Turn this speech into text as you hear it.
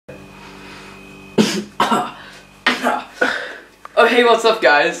Oh hey, what's up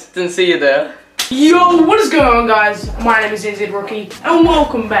guys? Didn't see you there. Yo, what is going on guys? My name is NZ Rookie and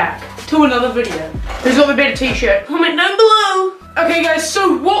welcome back to another video. Who's got the better t-shirt? Comment down below. Okay guys,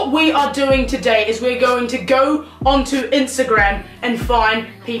 so what we are doing today is we're going to go onto Instagram and find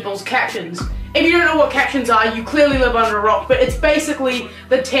people's captions. If you don't know what captions are, you clearly live under a rock, but it's basically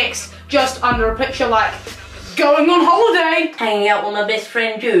the text just under a picture like, going on holiday. Hanging out with my best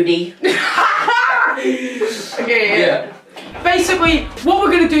friend Judy. Okay, yeah. Basically, what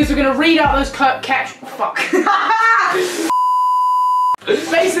we're gonna do is we're gonna read out those captions. Fuck.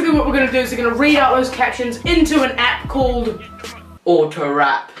 Basically, what we're gonna do is we're gonna read out those captions into an app called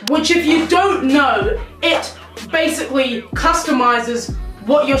Auto-Rap. which, if you don't know, it basically customizes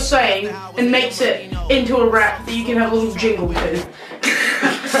what you're saying and makes it into a rap that you can have a little jingle to.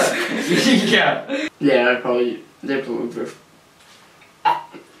 Yeah. Yeah, they're probably good.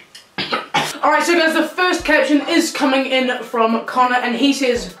 Alright, so guys, the first caption is coming in from Connor, and he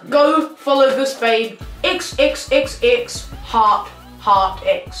says, "Go follow this babe, XXXX, heart, heart,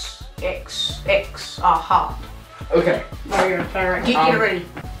 X, X, X, heart." Okay. There you go, alright, get ready.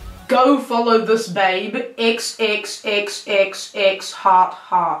 Go follow this babe, XXXXX, heart,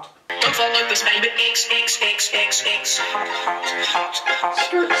 heart. Go follow this baby, XXXXX, heart, heart, heart, heart.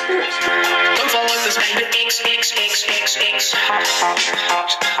 Skirt, skirt, skirt. Go follow this baby, XXXXX, heart, heart,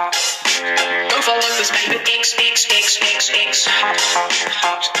 heart, heart. Go follow this baby, XXXXX, heart, heart,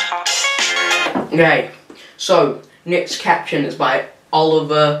 heart, heart. Okay, so next caption is by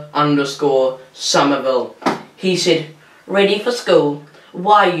Oliver_Somerville. He said, "Ready for school?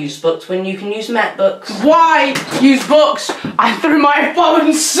 Why use books when you can use MacBooks?" Why use books? I threw my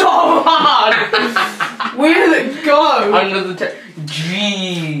phone so hard! Where did it go? Under the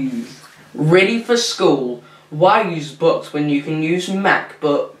Jeez. Ready for school? Why use books when you can use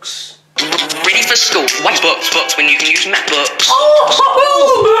MacBooks? Ready for school? Why use books when you can use MacBooks?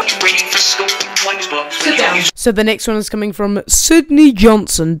 Oh! Ready for school? Why use books? Sit down. So the next one is coming from Sydney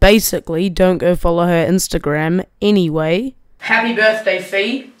Johnson. Basically, don't go follow her Instagram anyway. Happy birthday,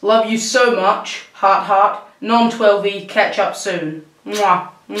 Fee. Love you so much. Heart, heart. Non-12E. Catch up soon. Mwah,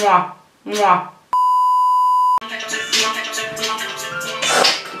 mwah, mwah.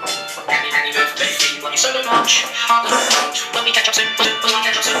 Happy birthday, love you so much. Heart, heart, when we catch up soon.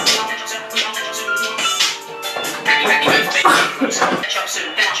 Happy birthday, catch up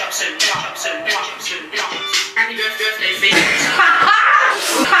soon, catch up soon, catch up soon, catch up soon. Happy birthday, Fee.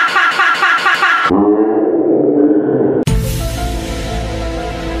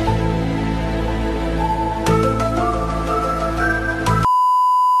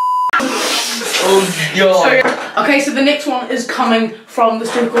 Oh god. Okay, so the next one is coming from this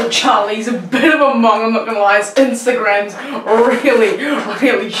dude called Charlie. He's a bit of a mong, I'm not gonna lie. His Instagram's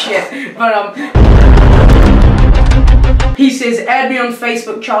really shit. But he says, "Add me on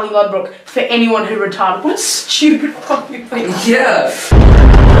Facebook, Charlie Ludbrook, for anyone who retarded." What a stupid fucking thing. Yeah.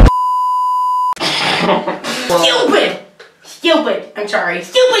 Stupid! Stupid! I'm sorry.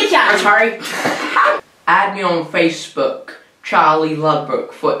 Stupid Charlie! I'm sorry. Add me on Facebook, Charlie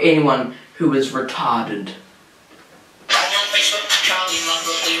Ludbrook, for anyone who is retarded.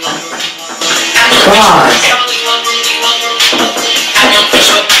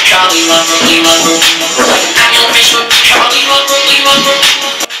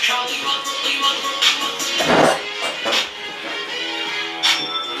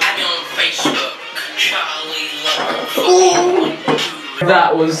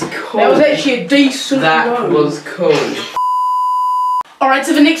 That was cool. That was actually a decent That one. was cool. Alright,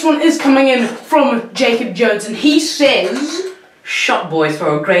 so the next one is coming in from Jacob Jones, and he says, Shot boys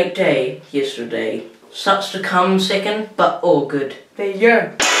for a great day yesterday. Sucks to come second, but all good. there you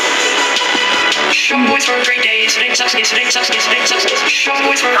go. Shot boys for a great day, yesterday sucks, yesterday sucks, yesterday sucks. Shot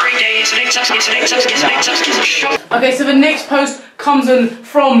boys for a great day, yesterday sucks, yesterday sucks, yesterday sucks. Okay, so the next post comes in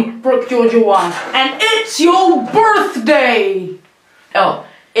from Brooke Georgia 1, and it's your birthday! Oh,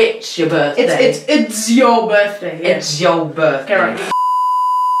 it's your birthday. It's your birthday. Yeah. It's your birthday. Okay, right.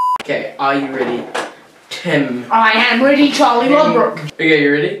 Okay, are you ready? Tim. I am ready, Charlie Ludbrook. Okay,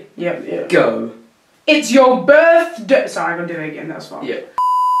 you ready? Yep. Go. It's your birthday. Sorry, I'm gonna do it again, that's fine. Yep.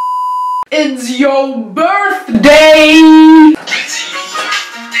 It's your birthday!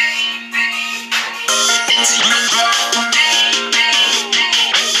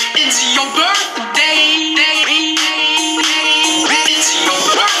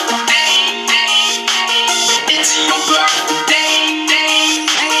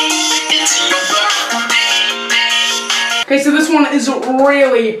 Okay, so this one is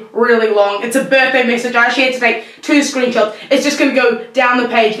really long. It's a birthday message I actually had to take to the screenshots. It's just going to go down the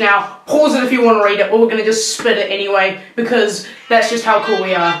page now. Pause it if you want to read it, or we're going to just spit it anyway, because that's just how cool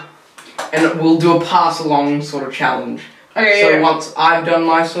we are. And we'll do a pass-along sort of challenge. Okay, so yeah. once I've done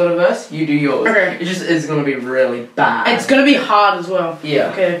my sort of verse, you do yours. Okay. It just is going to be really bad. It's going to be hard as well.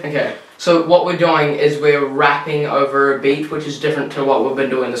 Yeah. Okay. So what we're doing is we're rapping over a beat, which is different to what we've been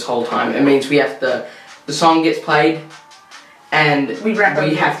doing this whole time. It means we have to, the song gets played, and we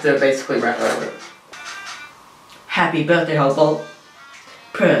have to basically rap over it. Happy birthday, Hobart.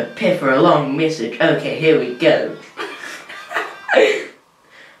 Prepare for a long message. Okay, here we go.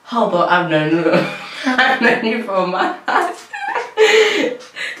 Hobart, I've known you for my life.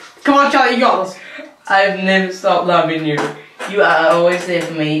 Come on, Charlie, you got this. I've never stopped loving you. You are always there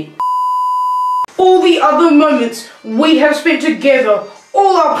for me. All the other moments we have spent together,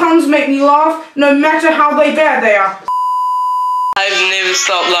 all our puns make me laugh, no matter how bad they are. I've never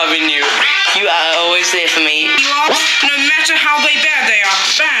stopped loving you. You are always there for me. No matter how bad they are,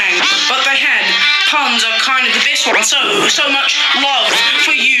 bang. But they had puns are kind of the best one. So much love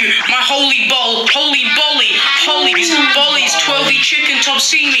for you, my holy bowl, holy bolly, holies, bollies, 12-y chicken top,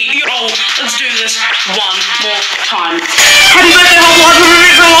 see me. Oh, let's do this one more time. Happy birthday, Hobble, I've been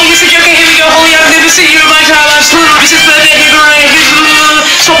remembering for a long message. Okay, here we go, Holly, I've never seen you in my entire life. This is birthday,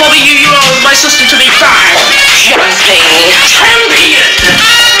 stop bothering you, you are my sister to be fine. Jumping champion.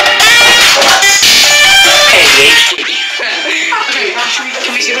 ADHD.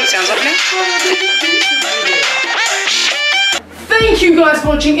 Can we see what it sounds like now? Thank you guys for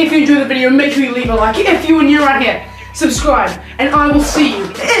watching. If you enjoyed the video, make sure you leave a like. If you are new around here, subscribe. And I will see you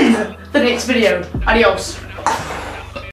in the next video. Adios.